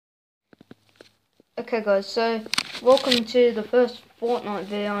Okay guys, so welcome to the first Fortnite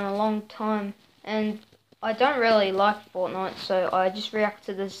video in a long time, and I don't really like Fortnite, so I just react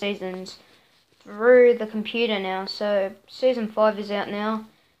to the seasons through the computer now. So season 5 is out now,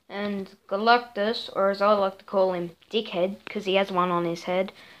 and Galactus, or as I like to call him, Dickhead, because he has one on his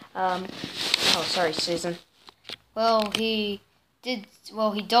head. Oh sorry Susan. Well, he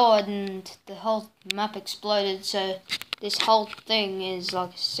died and the whole map exploded, so this whole thing is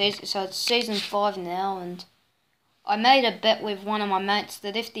like so it's season 5 now, and I made a bet with one of my mates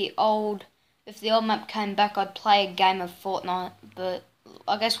that if the old map came back, I'd play a game of Fortnite, but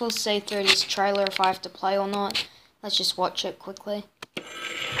I guess we'll see through this trailer if I have to play or not. Let's just watch it quickly.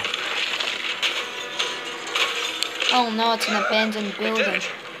 Oh no, it's an abandoned building.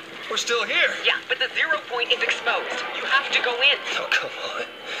 We're still here. Yeah, but the 0 point is exposed. You have to go in. Oh, come on.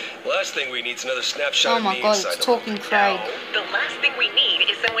 Last thing we need is another snapshot of me Oh my god, inside it's the loop. Talking Craig. No, the last thing we need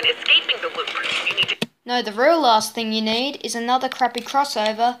is someone escaping the loop. You need to... No, the real last thing you need is another crappy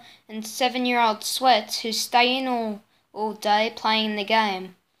crossover and 7-year-old sweats who stay in all day playing the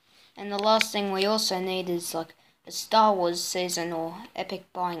game. And the last thing we also need is like a Star Wars season or Epic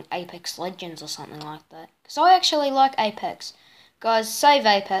buying Apex Legends or something like that. Because I actually like Apex. Guys, save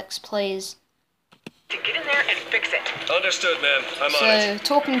Apex, please. To get in there and fix it. Understood, ma'am. I'm on it. So,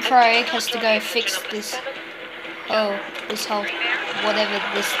 Talking Craig has to go fix this whole, whatever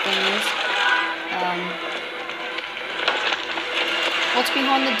this thing is. What's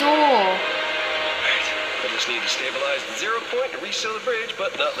behind the door? Right. I just need to stabilize the 0 point and reseal the bridge,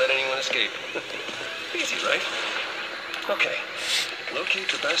 but not let anyone escape. Easy, right? Okay.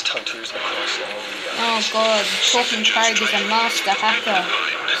 Locate the best hunters across all the Oh god, Talking Craig is a master hacker.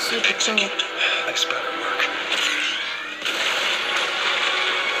 Super cool. This better work.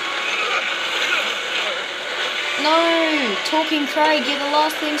 No! Talking Craig, you're the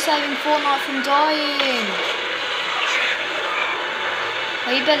last thing saving Fortnite from dying!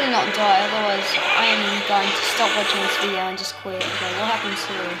 Well, you better not die, otherwise I am going to stop watching this video and just quit. Okay, what happens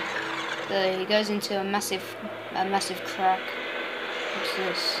here? He goes into a massive crack. What's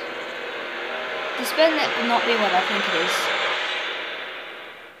this? This better not be what I think it is.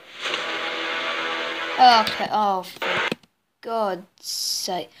 Okay, oh, for God's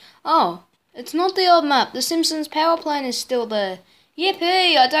sake. Oh, it's not the old map. The Simpsons power plant is still there.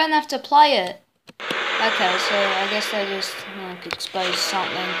 Yippee, I don't have to play it. Okay, so I guess they just exposed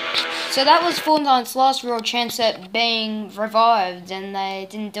something. So that was Fortnite's last real chance at being revived, and they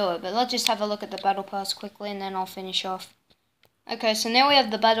didn't do it. But let's just have a look at the Battle Pass quickly, and then I'll finish off. Okay, so now we have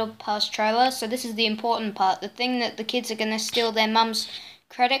the Battle Pass trailer. So this is the important part, the thing that the kids are going to steal their mum's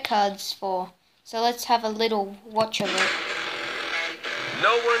credit cards for. So let's have a little watch of it.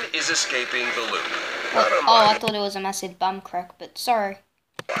 No one is escaping the loop. I thought it was a massive bum crack, but sorry.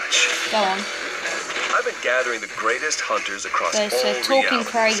 Watch. Go on. I've been gathering the greatest hunters across all Talking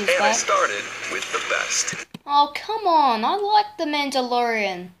Craig is and I back. started with the best. Oh, come on. I like the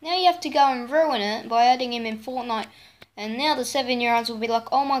Mandalorian. Now you have to go and ruin it by adding him in Fortnite. And now the 7-year-olds will be like,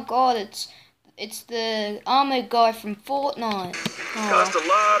 oh my god, it's the armored guy from Fortnite. Oh. Cost a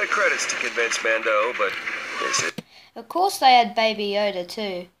lot of credits to convince Mando, but is it? Of course they had Baby Yoda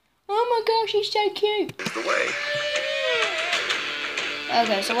too. Oh my gosh, he's so cute. Is the way.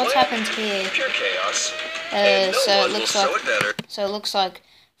 Okay, so what's happened here? Pure chaos. So it looks like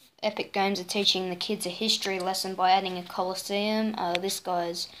Epic Games are teaching the kids a history lesson by adding a Coliseum. This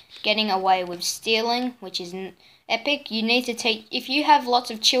guy's getting away with stealing, which isn't Epic. You need to teach, if you have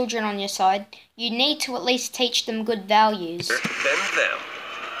lots of children on your side, you need to at least teach them good values. Then them.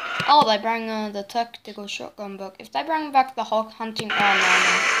 Oh, they bring the tactical shotgun back. If they bring back the hog hunting, oh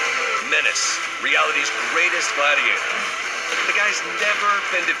no. Menace, reality's greatest gladiator. The guy's never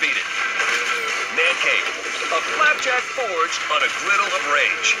been defeated. Man cave, a flapjack forged on a griddle of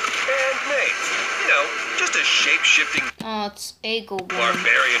rage. And mate, you know, just a shape-shifting it's Eagle Woman.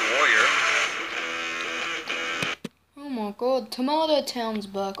 Barbarian warrior. Oh my god, Tomato Town's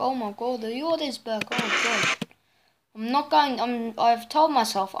back. Oh my god, the Yoda's back. Oh my god. I've told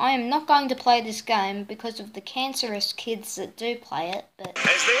myself I am not going to play this game because of the cancerous kids that do play it, but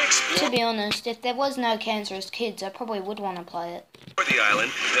As they explore to be honest, if there was no cancerous kids, I probably would want to play it. the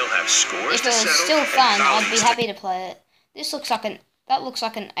island, they'll have scores If to it was settle still and fun, I'd be bounties happy to play it. That looks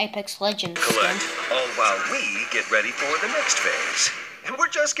like an Apex Legends to collect, skin. all while we get ready for the next phase. And we're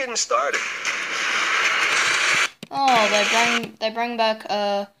just getting started. Oh, they bring back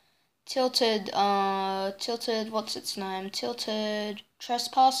tilted what's its name? Tilted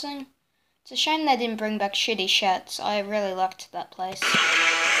Trespassing. It's a shame they didn't bring back Shitty Shats. I really liked that place.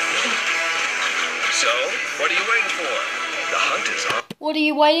 So, what are you waiting for? The hunt is on. What are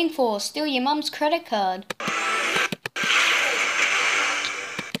you waiting for? Steal your mum's credit card.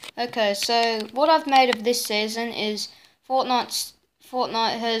 Okay, so what I've made of this season is Fortnite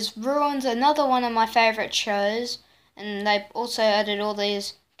has ruined another one of my favourite shows, and they've also added all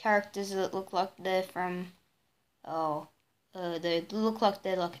these characters that look like they're from, they look like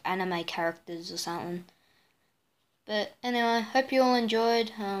they're like anime characters or something. But anyway, hope you all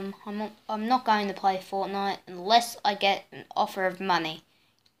enjoyed. I'm not going to play Fortnite unless I get an offer of money.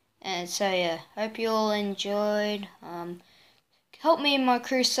 And so yeah, hope you all enjoyed. Help me in my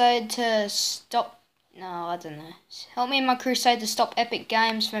crusade to stop. No, I don't know. Help me in my crusade to stop Epic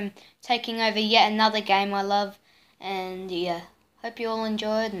Games from taking over yet another game I love. And yeah, hope you all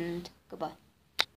enjoyed, and goodbye.